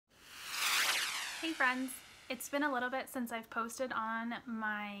Hey friends, it's been a little bit since I've posted on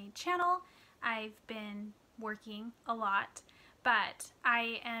my channel. I've been working a lot, but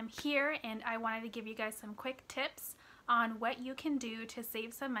I am here and I wanted to give you guys some quick tips on what you can do to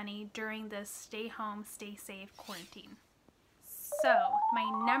save some money during this stay home, stay safe quarantine. So,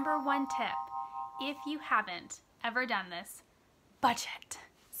 my number one tip, if you haven't ever done this, budget.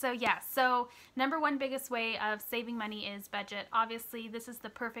 So number one biggest way of saving money is budget. Obviously, this is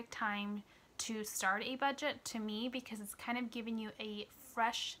the perfect time to start a budget to me because it's kind of giving you a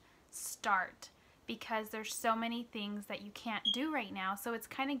fresh start because there's so many things that you can't do right now. So it's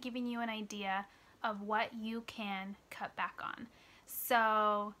kind of giving you an idea of what you can cut back on.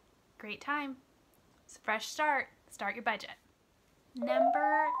 So great time. It's a fresh start. Start your budget.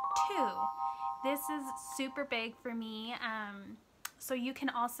 Number two, this is super big for me. So you can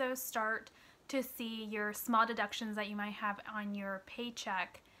also start to see your small deductions that you might have on your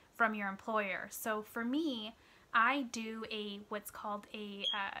paycheck from your employer. So for me, I do what's called a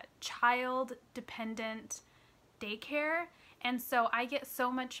child dependent daycare, and so I get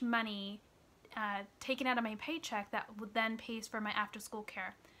so much money taken out of my paycheck that then pays for my after school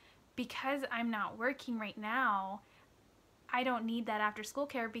care. Because I'm not working right now, I don't need that after school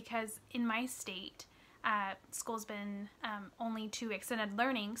care because in my state, school's been only to extended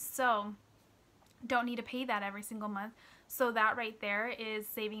learning, so don't need to pay that every single month. So that right there is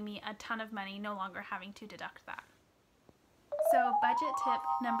saving me a ton of money, no longer having to deduct that. So budget tip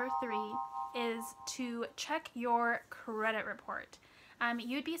number three is to check your credit report.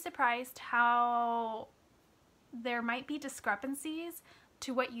 You'd be surprised how there might be discrepancies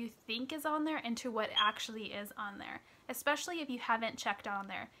to what you think is on there and to what actually is on there, especially if you haven't checked on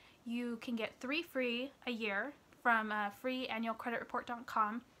there. You can get 3 free a year from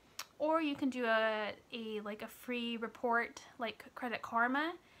freeannualcreditreport.com, or you can do a free report like Credit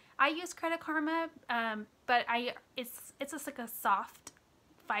Karma. I use Credit Karma, but it's just like a soft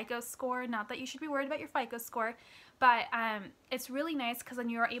FICO score. Not that you should be worried about your FICO score, but it's really nice because then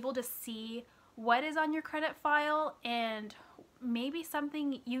you're able to see what is on your credit file and maybe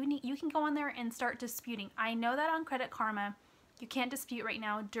something you can go on there and start disputing. I know that on Credit Karma you can't dispute right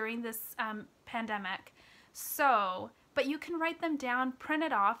now during this pandemic, but you can write them down, print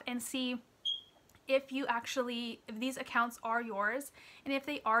it off, and see if these accounts are yours, and if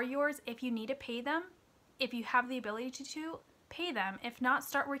they are yours, if you need to pay them, if you have the ability to pay them. If not,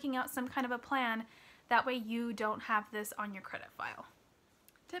 start working out some kind of a plan. That way you don't have this on your credit file.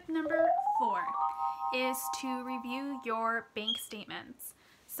 Tip number 4 is to review your bank statements.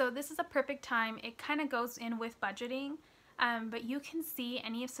 So this is a perfect time. It kind of goes in with budgeting. But you can see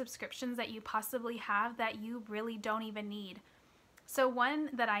any subscriptions that you possibly have that you really don't even need. So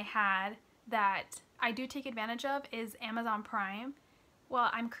one that I had that I do take advantage of is Amazon Prime. Well,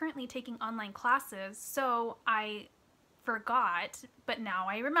 I'm currently taking online classes, so I forgot, but now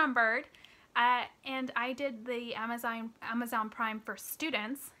I remembered. And I did the Amazon Prime for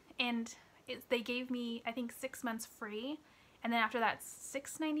students, and they gave me, I think, 6 months free, and then after that,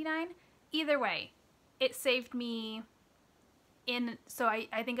 $6.99. Either way, it saved me. So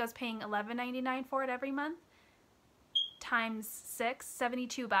I think I was paying $11.99 for it every month times 6,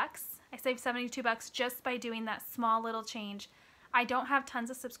 72 bucks. I saved 72 bucks just by doing that small little change. I don't have tons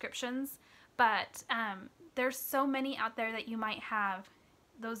of subscriptions, but there's so many out there that you might have.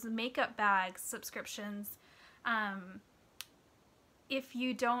 Those makeup bags subscriptions. If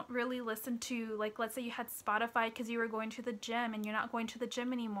you don't really listen to, like, let's say you had Spotify because you were going to the gym and you're not going to the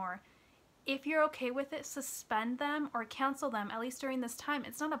gym anymore. If you're okay with it, suspend them or cancel them, at least during this time.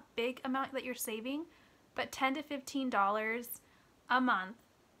 It's not a big amount that you're saving, but $10 to $15 a month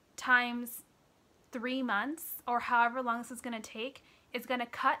times 3 months, or however long this is going to take, is going to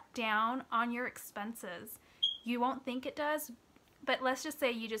cut down on your expenses. You won't think it does, but let's just say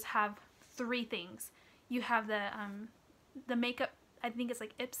you just have 3 things. You have the makeup, I think it's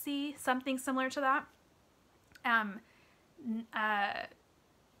like Ipsy, something similar to that.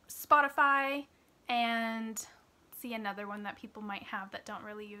 Spotify, and see another one that people might have that don't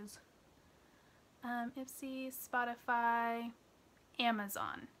really use. Ipsy, Spotify,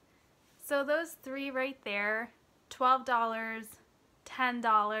 Amazon. So those 3 right there, $12,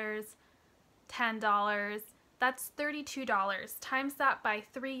 $10, $10, that's $32. Times that by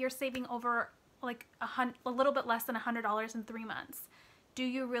 3, you're saving over like a little bit less than $100 in 3 months. Do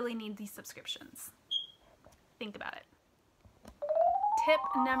you really need these subscriptions? Think about it. Tip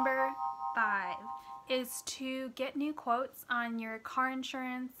number 5 is to get new quotes on your car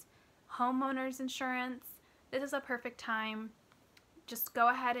insurance, homeowner's insurance. This is a perfect time. Just go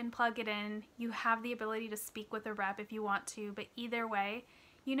ahead and plug it in. You have the ability to speak with a rep if you want to, but either way,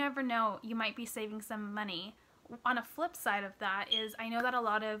 you never know, you might be saving some money. On a flip side of that is I know that a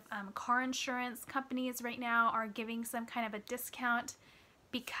lot of car insurance companies right now are giving some kind of a discount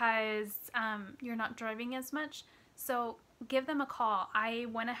because you're not driving as much. So give them a call. I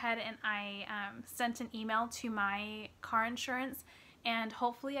went ahead and I sent an email to my car insurance, and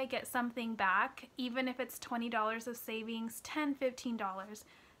hopefully I get something back, even if it's $20 of savings, $10, $15.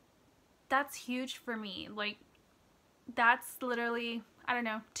 That's huge for me. Like, that's literally, I don't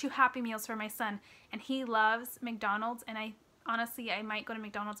know, 2 Happy Meals for my son, and he loves McDonald's, and I honestly, I might go to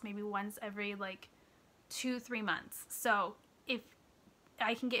McDonald's maybe once every like 2-3 months. So if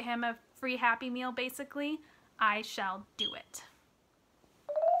I can get him a free Happy Meal, basically, I shall do it.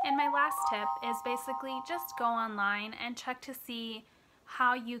 And my last tip is basically just go online and check to see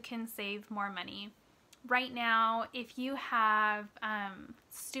how you can save more money. Right now, if you have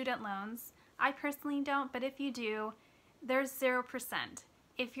student loans, I personally don't, but if you do, there's 0%.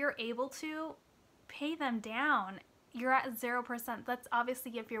 If you're able to, pay them down. You're at 0%. That's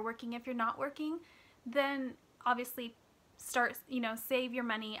obviously if you're working. If you're not working, then obviously start, save your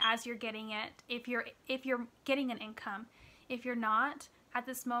money as you're getting it. If you're getting an income. If you're not at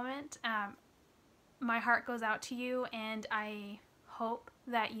this moment, my heart goes out to you, and I hope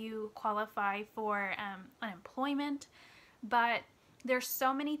that you qualify for unemployment. But there's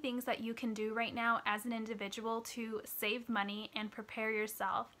so many things that you can do right now as an individual to save money and prepare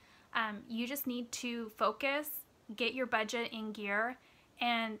yourself. You just need to focus, get your budget in gear,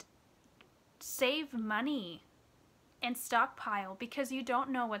 and save money and stockpile, because you don't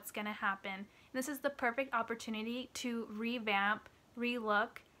know what's going to happen. This is the perfect opportunity to revamp,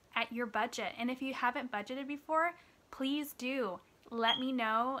 relook at your budget. And if you haven't budgeted before, please do. Let me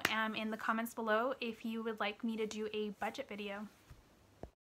know in the comments below if you would like me to do a budget video.